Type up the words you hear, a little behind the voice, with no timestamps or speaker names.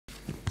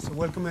So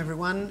welcome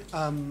everyone.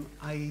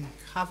 I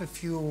have a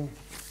few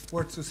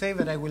words to say,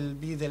 but I will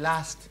be the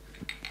last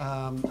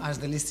as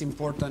the least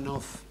important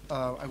of,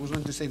 I was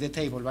going to say the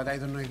table, but I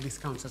don't know if this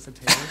counts as a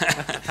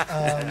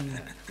table.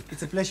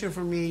 It's a pleasure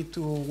for me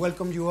to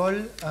welcome you all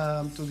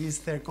to this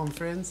third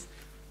conference,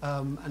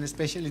 and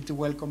especially to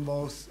welcome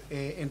both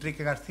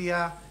Enrique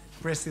García,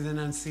 President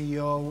and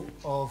CEO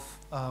of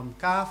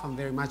CAF, and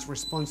very much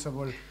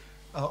responsible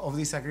of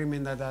this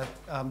agreement, that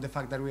the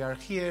fact that we are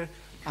here,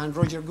 and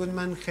Roger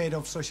Goodman, Head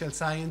of Social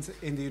Science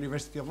in the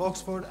University of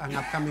Oxford, and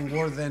upcoming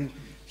warden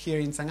here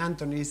in St.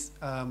 Anthony's,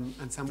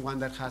 and someone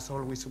that has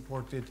always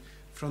supported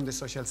from the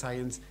social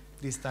science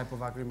this type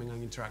of agreement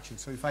and interaction.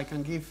 So if I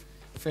can give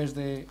first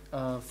the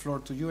floor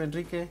to you,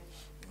 Enrique.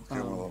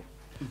 Okay,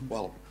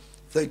 well,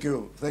 thank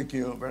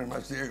you very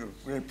much, Diego.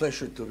 Great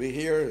pleasure to be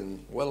here,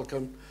 and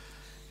welcome.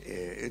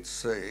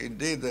 It's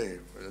indeed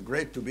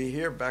great to be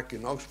here back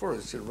in Oxford.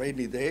 It's a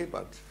rainy day,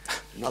 but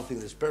nothing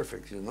is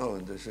perfect, you know.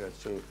 And this,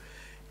 so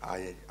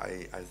I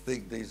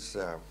think this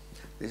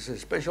is a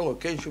special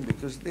occasion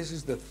because this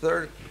is the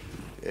third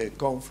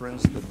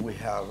conference that we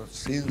have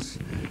since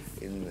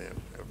in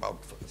about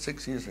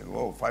 6 years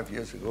ago, 5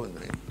 years ago, in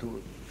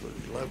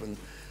 2011,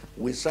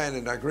 we signed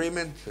an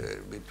agreement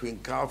between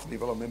CAF,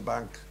 Development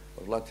Bank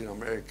of Latin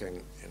America,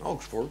 and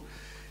Oxford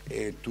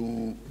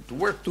to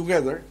work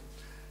together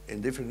in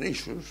different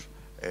issues,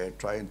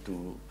 trying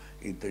to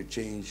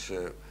interchange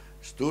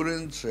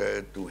students,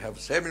 to have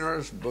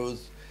seminars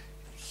both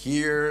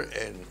here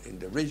and in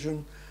the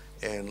region.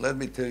 And let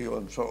me tell you,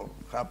 I'm so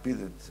happy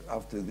that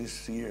after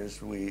these years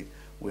we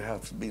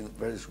have been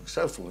very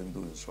successful in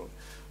doing so.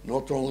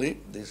 Not only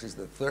this is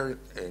the third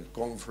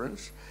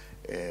conference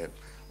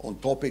on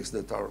topics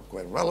that are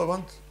quite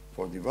relevant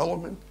for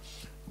development,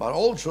 but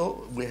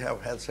also we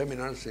have had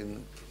seminars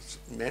in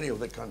many of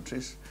the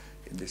countries,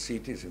 in the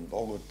cities, in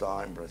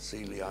Bogota, in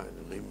Brasilia,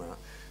 in Lima,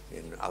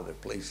 in other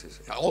places.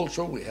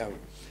 Also, we have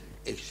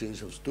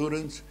exchange of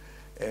students,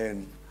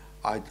 and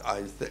I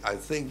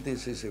think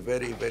this is a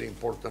very, very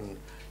important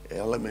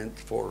element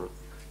for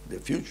the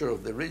future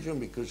of the region,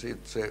 because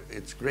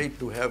it's great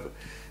to have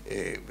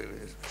a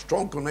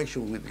strong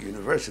connection with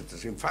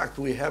universities. In fact,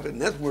 we have a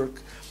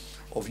network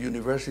of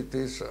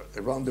universities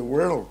around the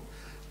world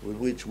with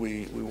which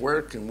we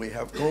work, and we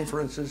have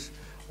conferences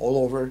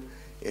all over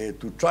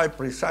to try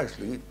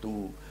precisely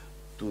to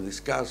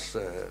discuss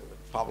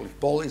public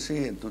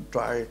policy and to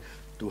try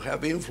to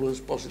have influence,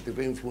 positive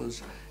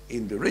influence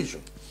in the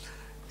region.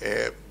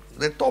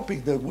 The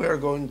topic that we are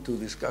going to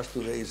discuss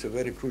today is a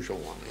very crucial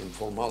one,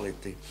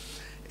 informality.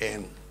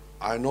 And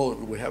I know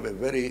we have a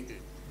very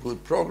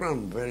good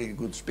program, very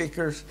good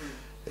speakers,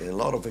 a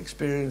lot of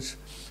experience,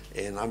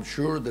 and I'm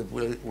sure that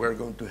we're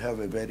going to have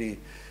a very,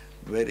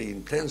 very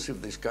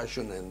intensive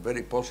discussion and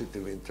very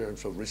positive in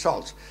terms of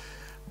results.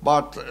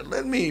 But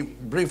let me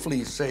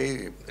briefly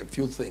say a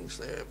few things.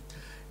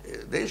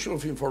 The issue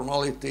of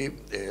informality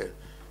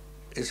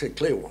is a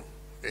clear one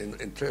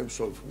in terms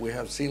of, we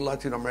have seen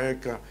Latin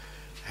America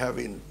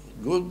having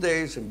good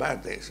days and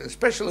bad days,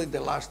 especially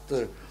the last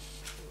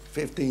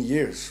 15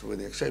 years, with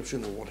the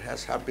exception of what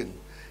has happened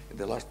in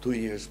the last 2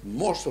 years.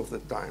 Most of the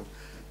time,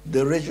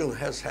 the region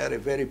has had a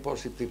very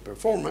positive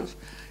performance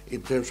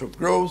in terms of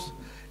growth,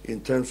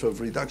 in terms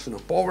of reduction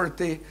of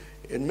poverty,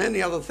 and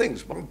many other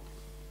things. But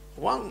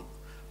one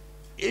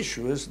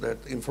issue is that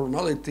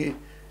informality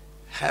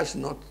has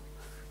not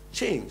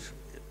changed.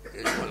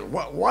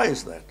 Why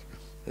is that?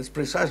 It's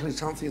precisely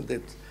something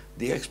that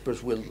the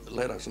experts will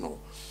let us know.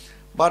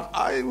 But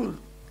I will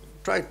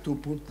try to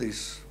put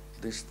this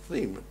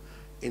theme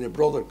in a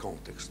broader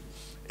context,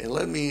 and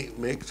let me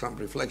make some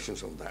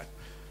reflections on that.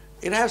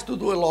 It has to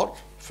do a lot,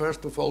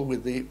 first of all,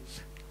 with the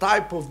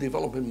type of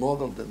development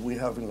model that we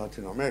have in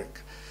Latin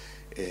America.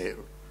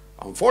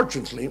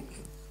 Unfortunately,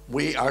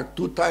 we are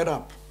too tied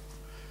up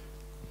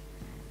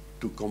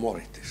to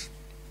commodities.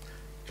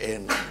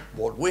 And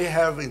what we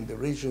have in the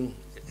region,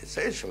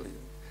 essentially,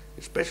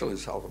 especially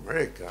South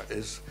America,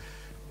 is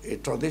a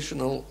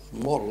traditional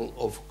model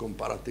of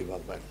comparative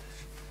advantage.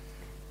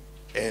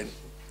 And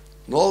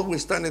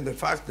notwithstanding the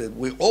fact that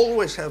we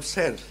always have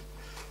said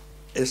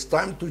it's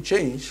time to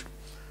change,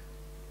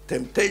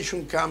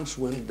 temptation comes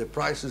when the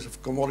prices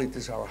of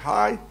commodities are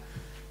high,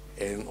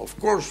 and of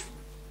course,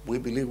 we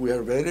believe we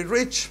are very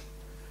rich,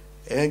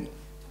 and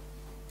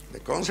the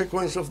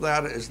consequence of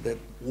that is that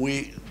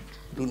we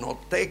do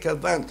not take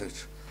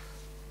advantage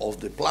of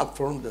the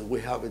platform that we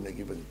have in a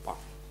given part.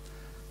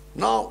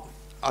 Now,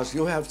 as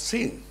you have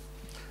seen,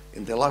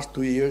 in the last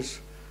 2 years,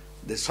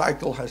 the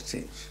cycle has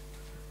changed.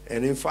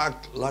 And in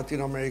fact,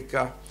 Latin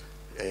America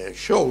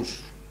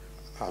shows,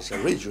 as a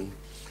region,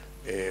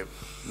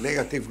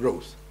 negative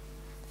growth.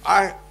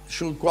 I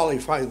should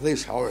qualify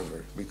this,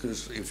 however,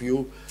 because if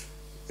you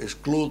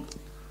exclude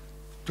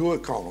two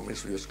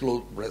economies, you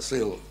exclude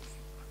Brazil,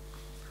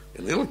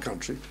 a little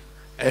country,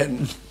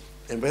 and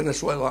in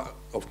Venezuela,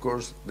 of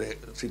course, the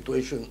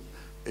situation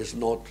is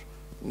not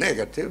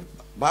negative,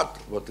 but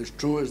what is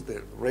true is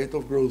the rate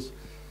of growth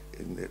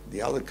in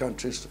the other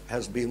countries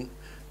has been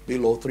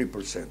below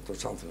 3% or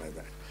something like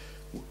that.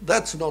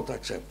 That's not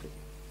acceptable.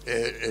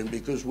 And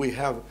because we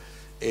have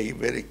a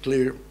very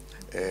clear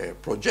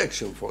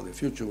projection for the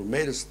future, we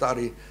made a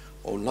study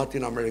on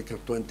Latin America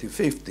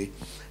 2050,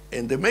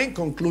 and the main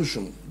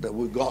conclusion that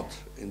we got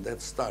in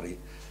that study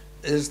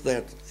is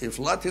that if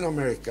Latin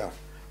America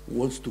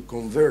wants to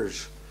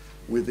converge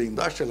with the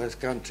industrialized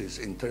countries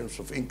in terms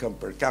of income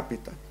per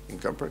capita in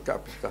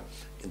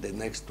the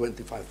next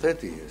 25,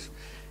 30 years,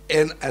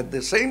 and at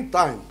the same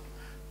time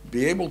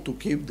be able to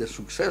keep the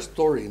success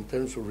story in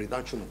terms of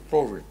reduction of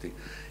poverty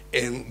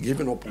and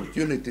giving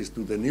opportunities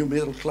to the new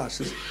middle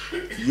classes,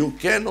 you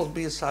cannot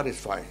be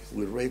satisfied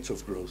with rates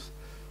of growth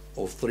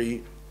of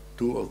 2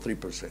 or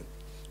 3%.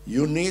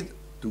 You need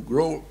to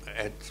grow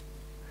at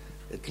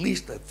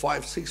least at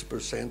 5,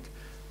 6%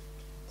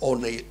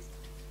 on a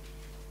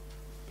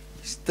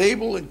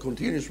stable and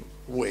continuous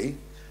way.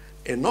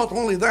 And not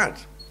only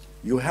that,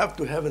 you have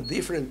to have a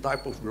different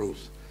type of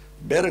growth,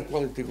 better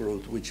quality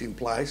growth, which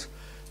implies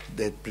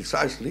that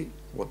precisely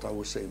what I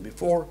was saying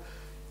before,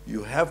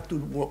 you have to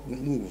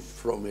move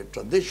from a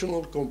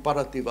traditional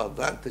comparative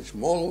advantage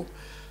model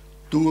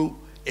to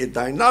a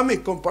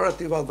dynamic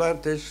comparative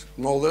advantage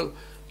model,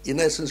 in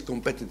essence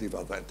competitive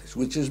advantage,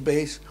 which is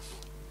based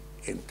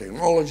in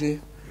technology,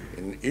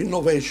 in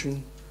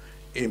innovation,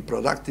 in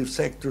productive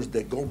sectors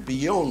that go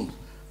beyond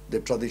the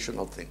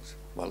traditional things.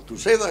 Well, to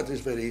say that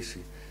is very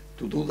easy.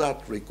 To do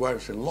that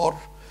requires a lot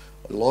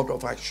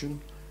of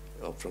action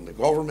from the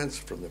governments,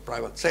 from the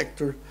private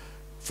sector,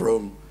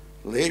 from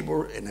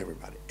labor and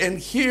everybody. And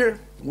here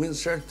we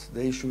insert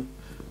the issue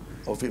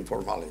of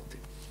informality.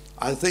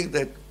 I think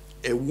that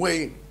a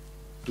way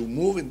to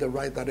move in the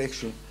right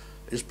direction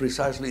is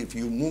precisely if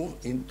you move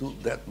into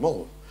that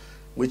mode,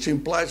 which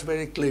implies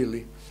very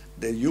clearly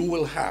that you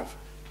will have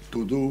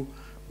to do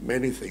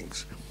many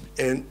things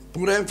and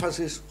put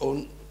emphasis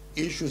on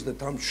issues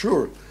that I'm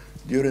sure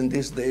during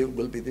this day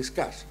will be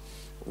discussed.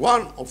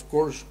 One, of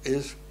course,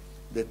 is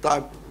the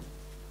type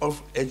of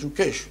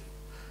education.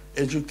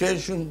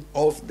 Education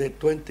of the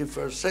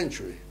 21st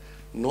century,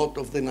 not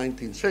of the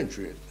 19th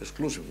century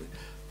exclusively.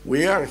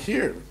 We are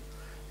here,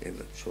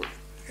 so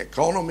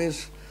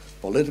economists,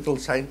 political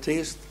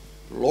scientists,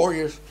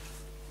 lawyers,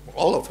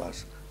 all of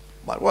us.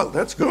 But well,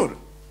 that's good,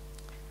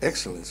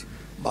 excellence.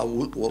 But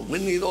what we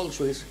need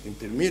also is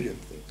intermediate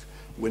things.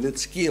 We need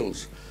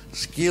skills.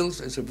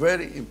 Skills is a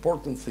very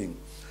important thing.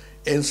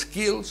 And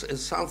skills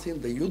is something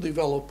that you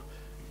develop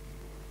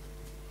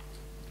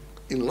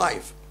in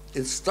life.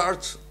 It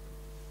starts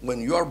when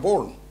you are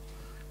born,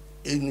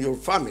 in your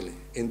family,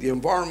 in the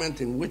environment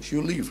in which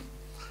you live.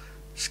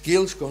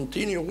 Skills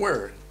continue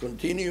where?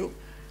 Continue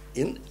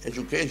in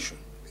education,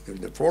 in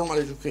the formal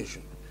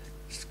education.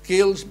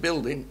 Skills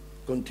building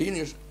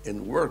continues in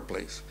the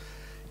workplace.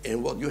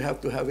 And what you have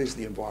to have is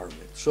the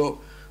environment.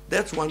 So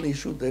that's one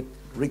issue that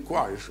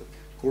requires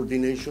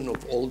coordination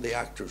of all the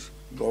actors,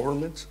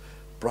 governments,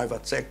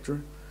 private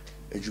sector,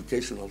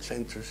 educational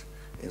centers,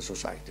 and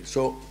society.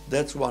 So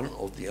that's one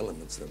of the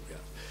elements that we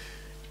have.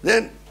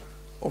 Then,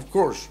 of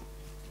course,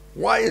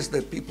 why is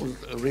that people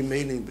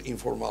remain in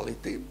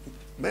informality?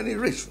 Many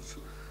reasons.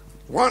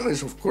 One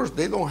is, of course,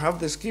 they don't have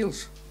the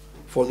skills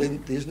for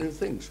these new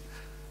things.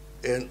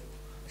 And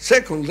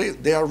secondly,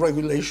 there are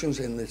regulations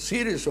and a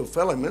series of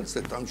elements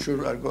that I'm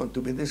sure are going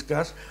to be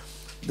discussed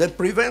that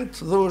prevent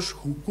those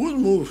who could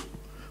move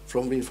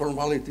from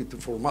informality to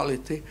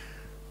formality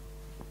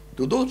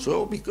to do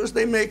so, because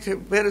they make a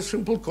very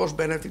simple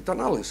cost-benefit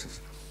analysis.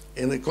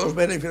 And the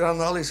cost-benefit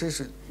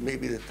analysis,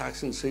 maybe the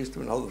taxing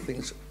system and other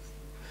things,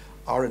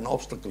 are an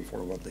obstacle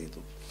for what they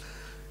do.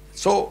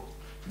 So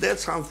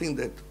that's something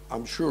that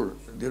I'm sure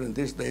during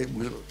this day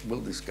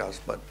we'll discuss.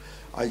 But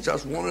I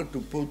just wanted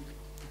to put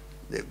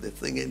the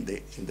thing in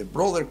the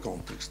broader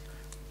context.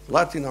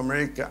 Latin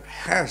America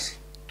has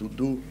to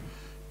do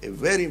a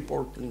very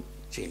important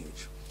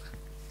change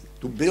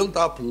to build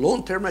up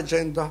long-term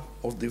agenda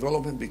of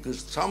development,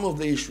 because some of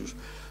the issues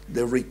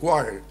that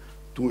require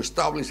to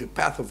establish a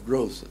path of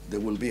growth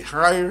that will be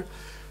higher,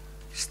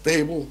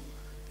 stable,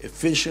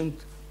 efficient,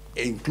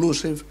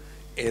 inclusive,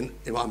 and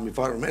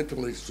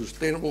environmentally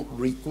sustainable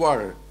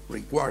require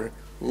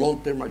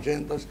long-term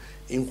agendas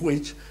in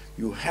which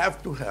you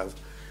have to have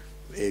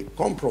a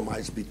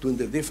compromise between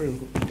the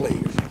different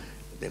players,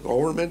 the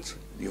governments,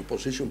 the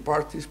opposition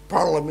parties,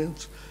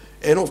 parliaments,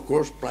 and of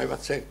course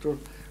private sector,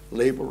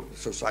 labor,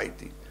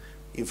 society.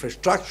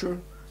 Infrastructure,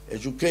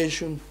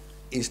 education,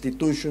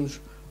 institutions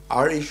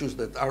are issues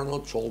that are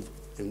not solved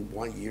in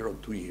 1 year or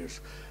 2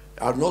 years,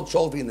 are not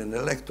solved in an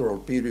electoral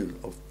period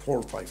of 4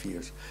 or 5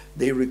 years.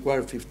 They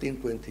require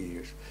 15, 20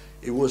 years.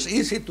 It was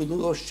easy to do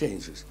those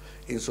changes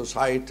in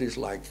societies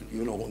like,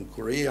 in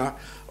Korea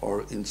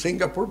or in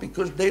Singapore,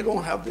 because they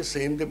don't have the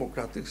same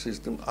democratic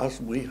system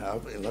as we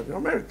have in Latin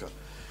America.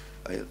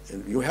 And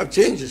you have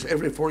changes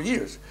every 4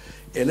 years.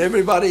 And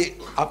everybody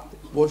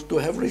was to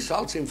have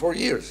results in 4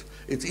 years.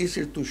 It's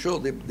easier to show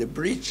the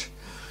breach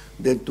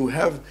than to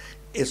have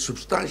a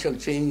substantial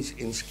change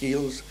in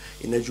skills,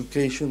 in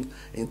education,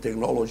 in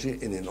technology,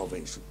 and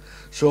innovation.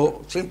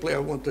 So simply I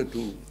wanted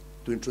to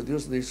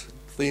introduce this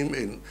theme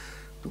and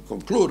to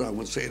conclude, I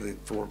would say that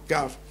for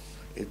CAF,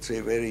 it's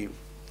a very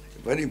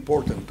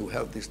important to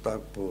have this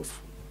type of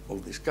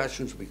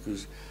discussions,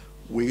 because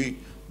we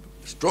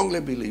strongly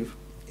believe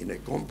in a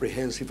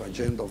comprehensive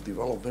agenda of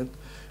development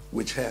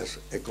which has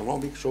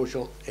economic,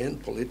 social,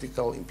 and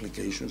political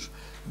implications,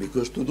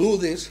 because to do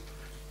this,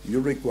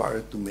 you're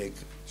required to make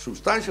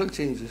substantial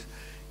changes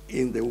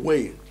in the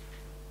way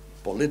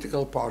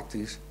political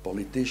parties,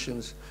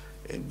 politicians,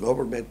 and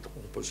government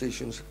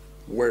positions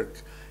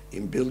work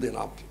in building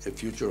up a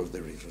future of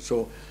the region.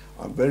 So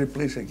I'm very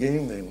pleased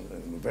again, and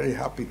I'm very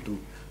happy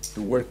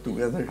to work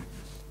together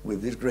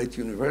with this great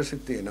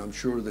university, and I'm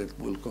sure that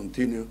we'll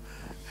continue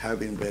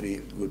having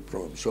very good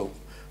programs. So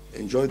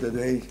enjoy the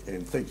day,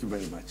 and thank you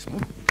very much.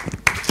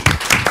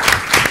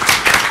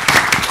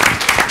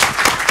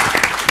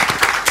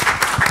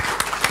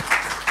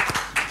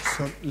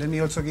 So let me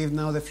also give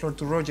now the floor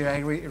to Roger. I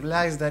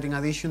realize that in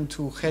addition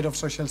to Head of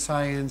Social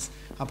Science,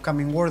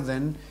 upcoming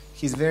Warden,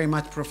 he's very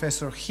much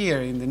professor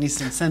here in the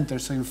Nissan Center.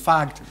 So in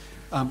fact,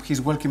 he's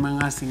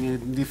welcoming us in a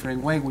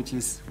different way, which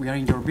is we are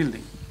in your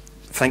building.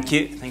 Thank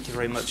you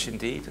very much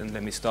indeed. And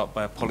let me start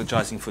by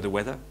apologizing for the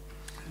weather.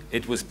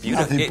 It was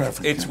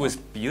beautiful. It was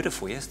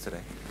beautiful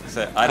yesterday.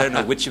 So I don't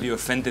know which of you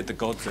offended the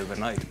gods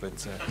overnight,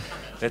 but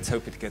let's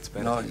hope it gets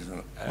better. No, it's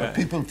not. But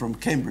people from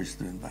Cambridge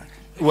doing that.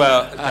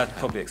 Well, that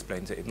probably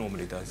explains it. It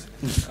normally does.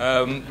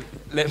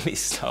 Let me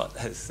start,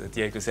 as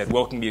Diego said,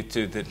 welcome you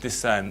to the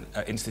Nissan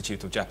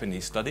Institute of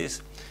Japanese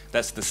Studies.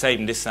 That's the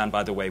same Nissan,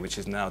 by the way, which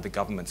is now the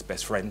government's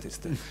best friend. It's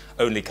the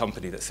only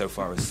company that so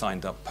far has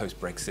signed up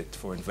post-Brexit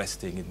for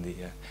investing in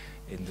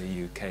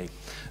the UK.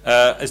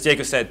 As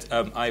Diego said,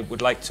 I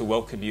would like to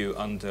welcome you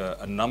under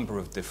a number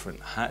of different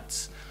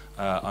hats,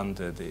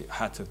 under the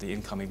hat of the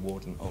incoming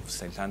warden of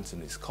St.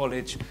 Antony's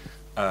College,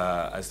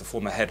 as the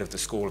former head of the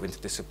School of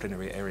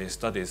Interdisciplinary Area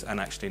Studies, and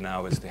actually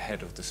now as the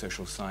head of the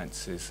Social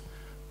Sciences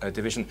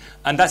Division.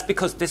 And that's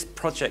because this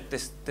project,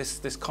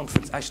 this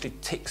conference actually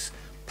ticks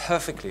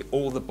perfectly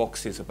all the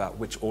boxes about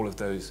which all of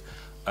those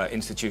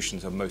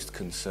institutions are most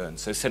concerned.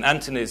 So St.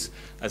 Antony's,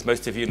 as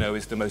most of you know,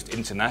 is the most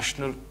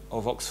international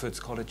of Oxford's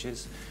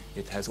colleges.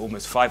 It has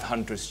almost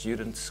 500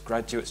 students,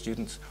 graduate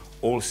students,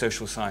 all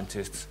social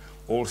scientists,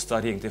 all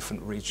studying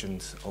different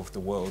regions of the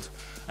world.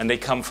 And they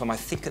come from, I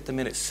think at the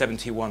minute,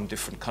 71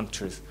 different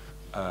countries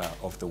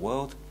of the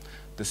world.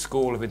 The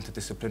School of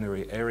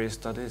Interdisciplinary Area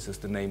Studies, as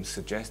the name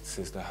suggests,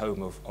 is the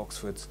home of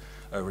Oxford's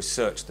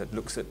research that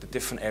looks at the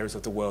different areas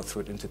of the world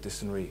through an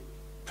interdisciplinary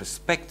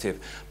perspective.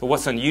 But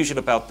what's unusual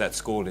about that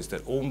school is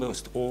that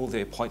almost all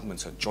the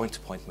appointments are joint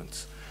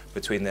appointments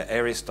between the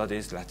area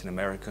studies, Latin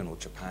American or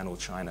Japan or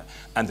China,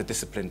 and the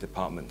discipline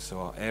department. So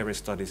our area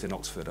studies in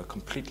Oxford are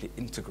completely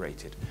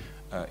integrated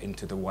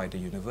into the wider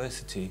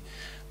university.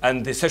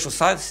 And the Social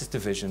Sciences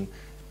Division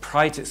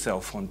prides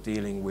itself on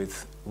dealing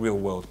with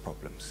real-world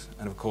problems.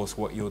 And of course,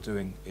 what you're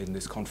doing in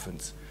this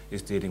conference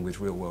is dealing with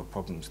real-world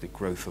problems, the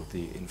growth of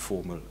the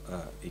informal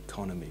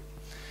economy.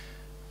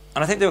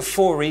 And I think there are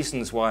 4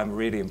 reasons why I'm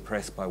really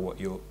impressed by what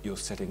you're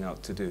setting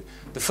out to do.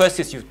 The first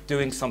is you're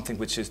doing something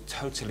which is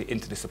totally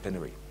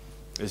interdisciplinary.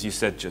 As you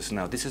said just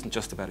now, this isn't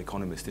just about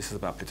economists, this is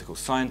about political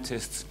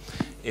scientists,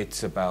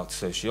 it's about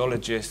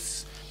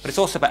sociologists, but it's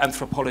also about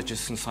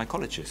anthropologists and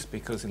psychologists,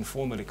 because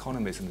informal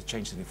economies and the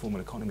changes in the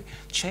informal economy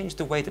change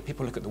the way that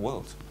people look at the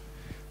world.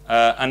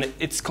 And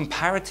it's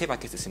comparative, I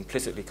guess it's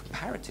implicitly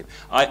comparative.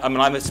 I mean,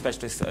 I'm a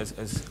specialist,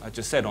 as I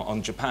just said,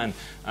 on Japan,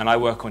 and I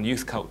work on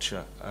youth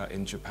culture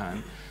in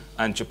Japan.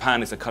 And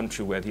Japan is a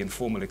country where the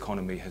informal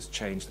economy has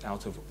changed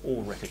out of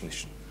all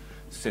recognition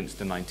since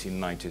the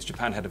 1990s.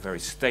 Japan had a very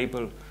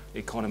stable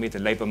economy. The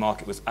labor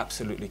market was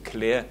absolutely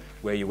clear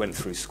where you went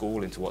through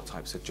school, into what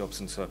types of jobs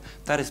and so on.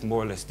 That has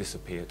more or less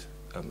disappeared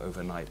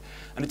overnight.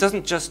 And it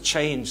doesn't just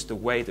change the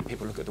way that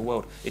people look at the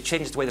world, it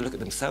changes the way they look at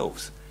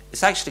themselves.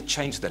 It's actually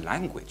changed the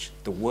language,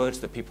 the words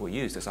that people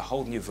use. There's a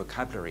whole new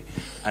vocabulary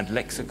and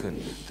lexicon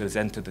that has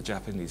entered the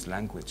Japanese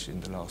language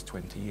in the last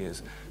 20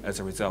 years as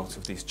a result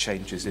of these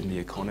changes in the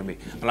economy.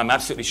 And I'm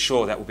absolutely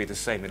sure that will be the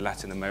same in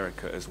Latin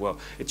America as well.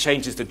 It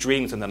changes the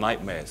dreams and the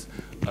nightmares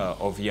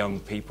of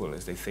young people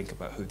as they think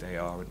about who they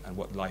are and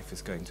what life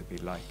is going to be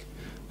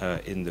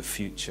like in the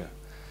future.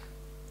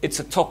 It's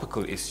a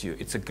topical issue.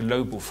 It's a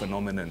global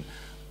phenomenon.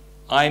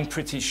 I'm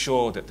pretty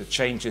sure that the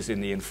changes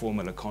in the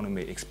informal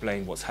economy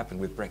explain what's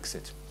happened with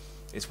Brexit.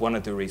 It's one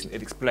of the reasons.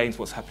 It explains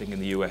what's happening in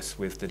the US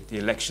with the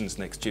elections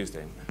next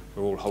Tuesday.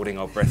 We're all holding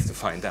our breath to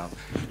find out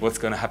what's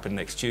going to happen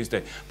next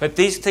Tuesday. But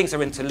these things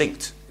are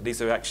interlinked.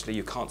 These are actually,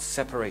 you can't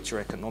separate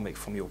your economic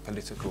from your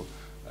political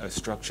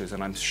structures.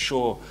 And I'm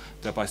sure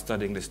that by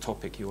studying this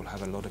topic, you'll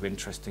have a lot of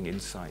interesting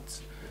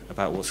insights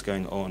about what's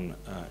going on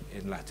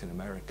in Latin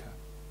America.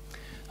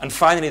 And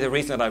finally, the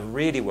reason that I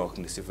really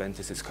welcome this event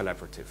is it's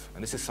collaborative.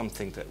 And this is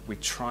something that we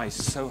try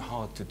so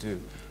hard to do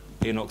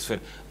in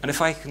Oxford. And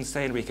if I can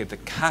say, Enrique, the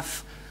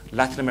CAF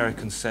Latin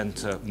American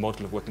Center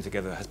model of working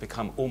together has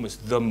become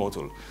almost the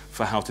model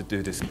for how to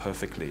do this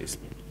perfectly. It's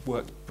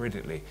worked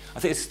brilliantly.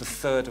 I think it's the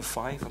third of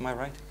 5, am I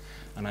right?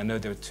 And I know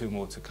there are 2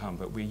 more to come,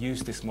 but we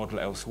use this model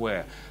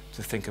elsewhere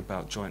to think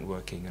about joint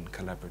working and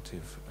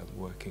collaborative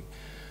working.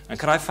 And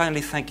can I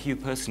finally thank you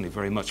personally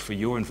very much for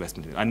your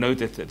investment in it? I know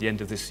that at the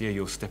end of this year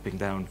you're stepping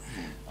down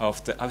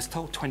after, I was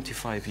told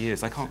 25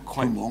 years. I can't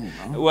quite... Too long,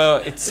 no? Well,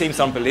 it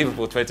seems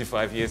unbelievable,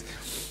 25 years.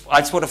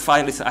 I just want to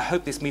finally say, I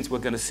hope this means we're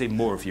going to see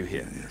more of you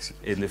here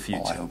in the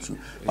future. Oh, I hope so.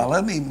 But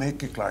let me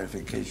make a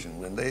clarification.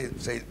 When they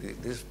say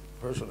this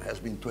person has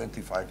been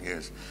 25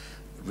 years,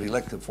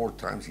 re-elected 4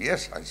 times,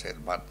 yes, I said,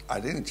 but I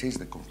didn't change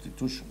the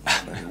Constitution.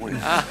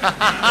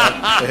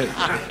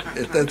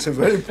 That's a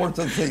very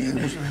important thing.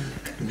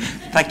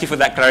 Thank you for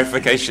that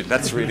clarification.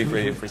 That's really,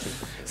 really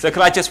appreciated. So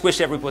can I just wish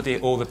everybody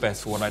all the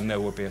best for what I know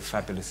will be a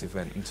fabulous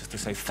event, and just to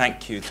say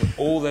thank you to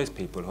all those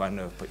people who I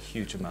know have put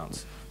huge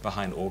amounts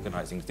behind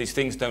organising. These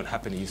things don't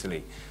happen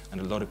easily, and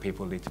a lot of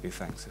people need to be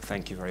thanked. So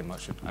thank you very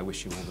much, and I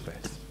wish you all the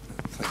best.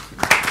 Thank you.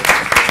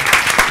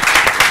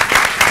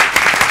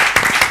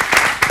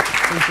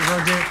 Thank you,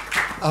 Roger.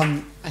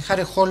 I had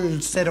a whole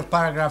set of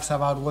paragraphs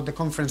about what the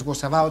conference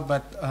was about,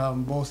 but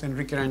both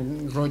Enrique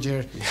and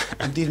Roger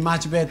did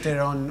much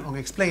better on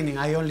explaining.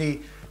 I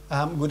only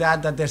would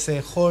add that there's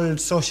a whole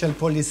social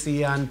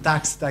policy and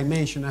tax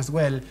dimension as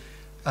well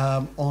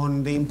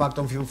on the impact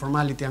of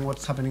informality and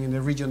what's happening in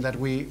the region that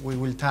we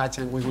will touch,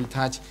 and we will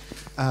touch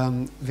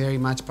very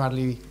much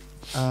partly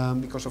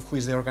because of who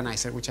is the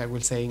organizer, which I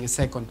will say in a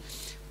second.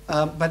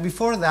 But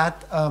before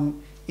that,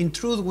 in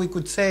truth, we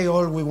could say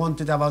all we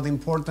wanted about the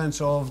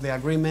importance of the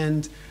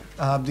agreement,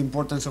 the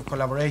importance of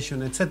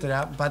collaboration,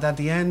 etc. But at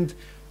the end,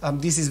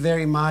 this is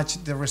very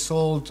much the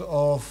result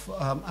of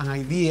an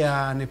idea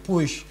and a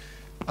push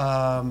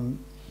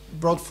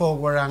brought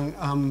forward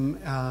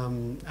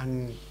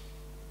and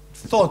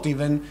thought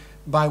even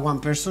by one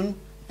person,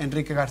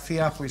 Enrique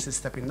García, who is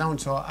stepping down.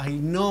 So I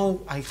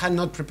know I had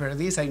not prepared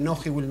this. I know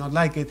he will not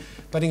like it.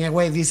 But in a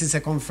way, this is a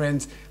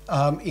conference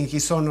in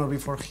his honor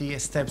before he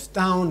steps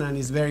down, and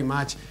is very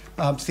much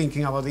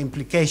thinking about the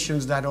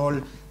implications that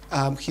all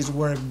his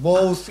work,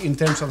 both in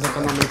terms of the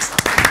economics,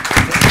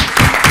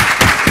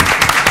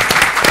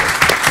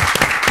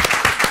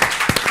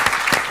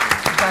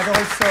 but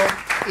also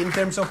in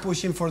terms of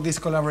pushing for these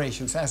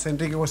collaborations. As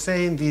Enrique was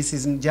saying, this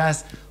isn't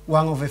just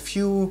one of a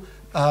few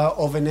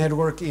of a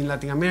network in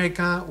Latin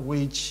America,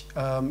 which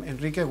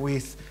Enrique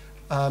with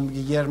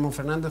Guillermo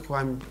Fernandez, who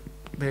I'm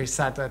very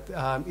sad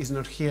that is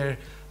not here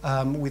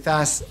with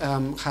us,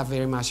 have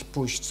very much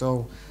pushed.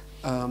 So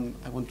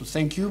I want to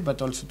thank you,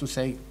 but also to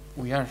say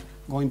we are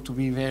going to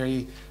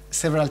be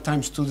several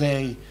times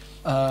today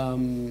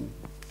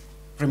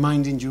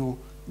reminding you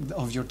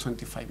of your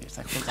 25 years.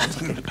 I hope that's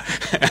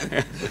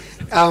okay.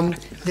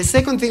 The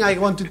second thing I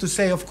wanted to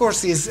say, of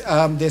course, is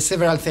the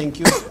several thank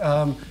yous.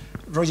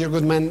 Roger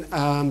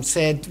Goodman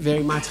said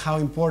very much how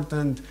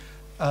important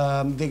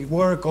the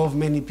work of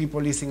many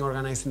people is in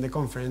organizing the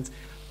conference.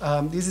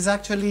 This is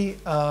actually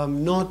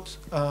not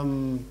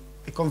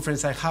a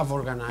conference I have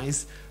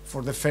organized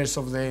for the first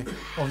of the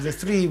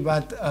 3,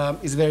 but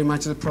is very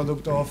much the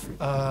product of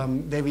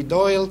David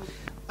Doyle,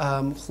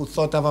 who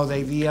thought about the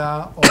idea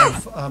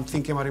of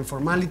thinking about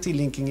informality,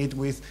 linking it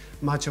with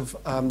much of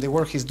the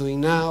work he's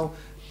doing now,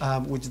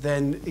 which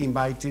then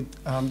invited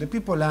the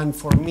people. And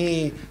for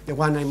me, the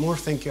one I'm more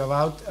thinking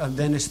about,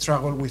 then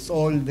struggled with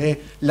all the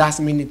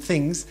last-minute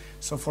things.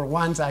 So for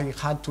once, I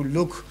had to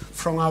look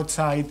from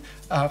outside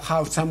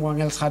how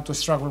someone else had to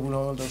struggle with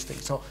all those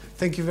things. So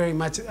thank you very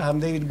much,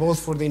 David, both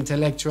for the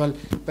intellectual,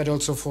 but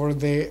also for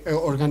the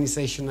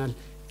organizational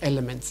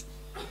elements.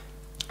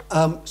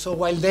 So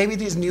while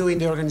David is new in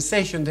the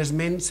organization, there's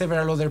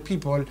several other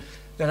people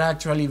that are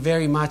actually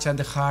very much at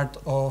the heart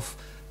of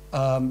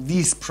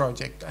this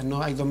project. I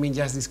know I don't mean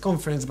just this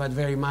conference, but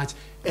very much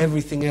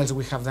everything else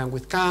we have done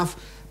with CAF.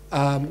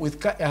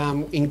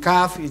 In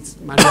CAF, it's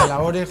Manuel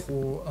Aore,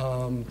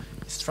 who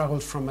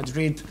struggles from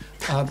Madrid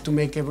to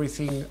make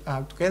everything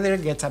together,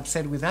 gets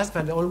upset with us,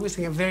 but always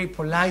in a very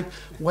polite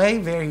way.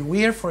 Very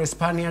weird for a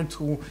Spaniard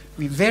to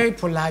be very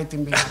polite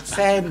and being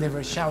upset,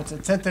 never shouts,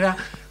 etc.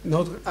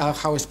 Not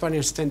how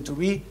Spaniards tend to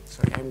be.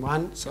 Sorry, I'm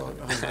one, so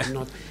I'm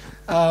not.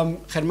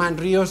 Germán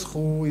Ríos,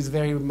 who is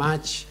very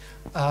much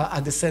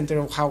at the center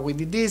of how we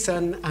did this,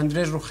 and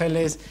Andrés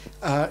Rugeles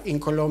in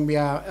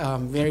Colombia,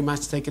 very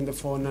much taking the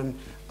phone and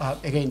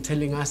again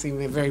telling us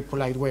in a very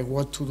polite way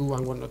what to do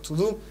and what not to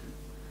do.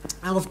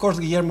 And of course,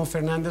 Guillermo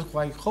Fernandez, who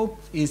I hope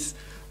is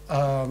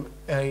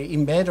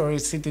in bed or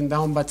is sitting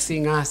down, but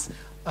seeing us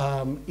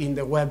in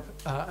the web,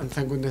 and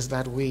thank goodness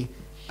that we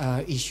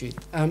issued.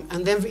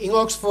 And then in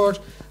Oxford,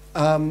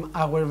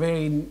 our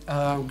very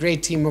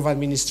great team of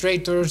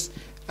administrators,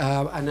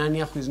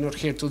 Anania, who is not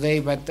here today,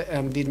 but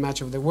did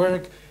much of the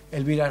work,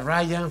 Elvira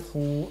Ryan,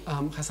 who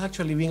has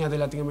actually been at the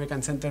Latin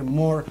American Center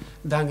more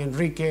than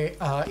Enrique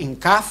in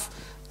CAF,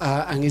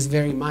 and is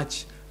very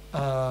much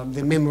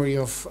the memory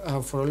of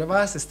for all of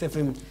us,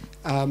 Stephen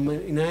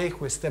Inay,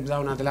 who stepped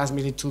down at the last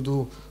minute to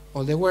do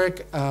all the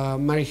work,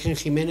 Marijen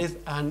Jimenez,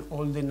 and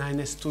all the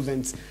 9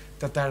 students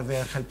that are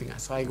there helping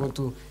us. So I want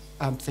to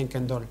thank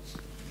Endor.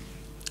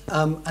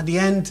 At the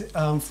end,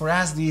 for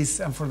us,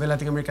 and for the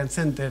Latin American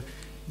Center,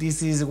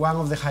 this is one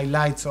of the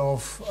highlights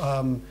of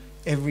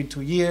every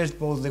 2 years,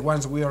 both the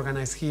ones we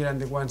organize here and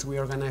the ones we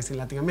organize in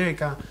Latin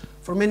America,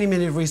 for many,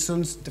 many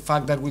reasons. The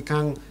fact that we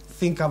can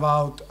think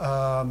about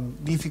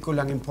difficult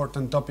and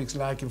important topics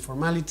like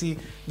informality,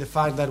 the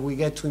fact that we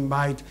get to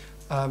invite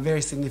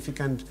very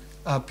significant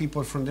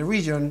people from the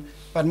region,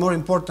 but more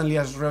importantly,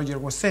 as Roger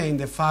was saying,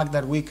 the fact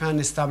that we can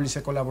establish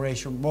a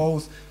collaboration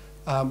both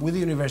with the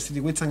university,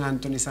 with St.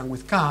 Anthony's, and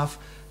with CAF,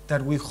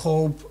 that we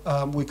hope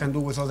we can do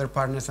with other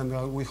partners, and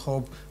that we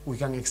hope we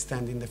can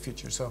extend in the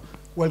future. So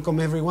welcome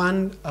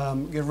everyone,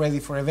 get ready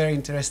for a very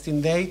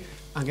interesting day,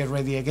 and get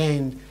ready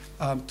again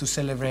to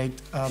celebrate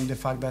the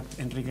fact that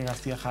Enrique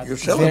García had. You're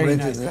celebrating,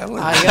 nice.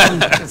 I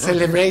am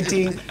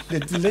celebrating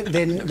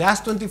the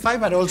last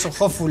 25, but also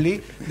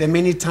hopefully the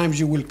many times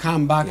you will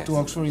come back to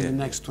Oxford in the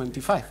next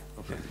 25.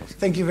 Okay.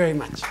 Thank you very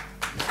much.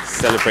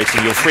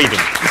 Celebrating your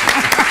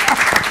freedom.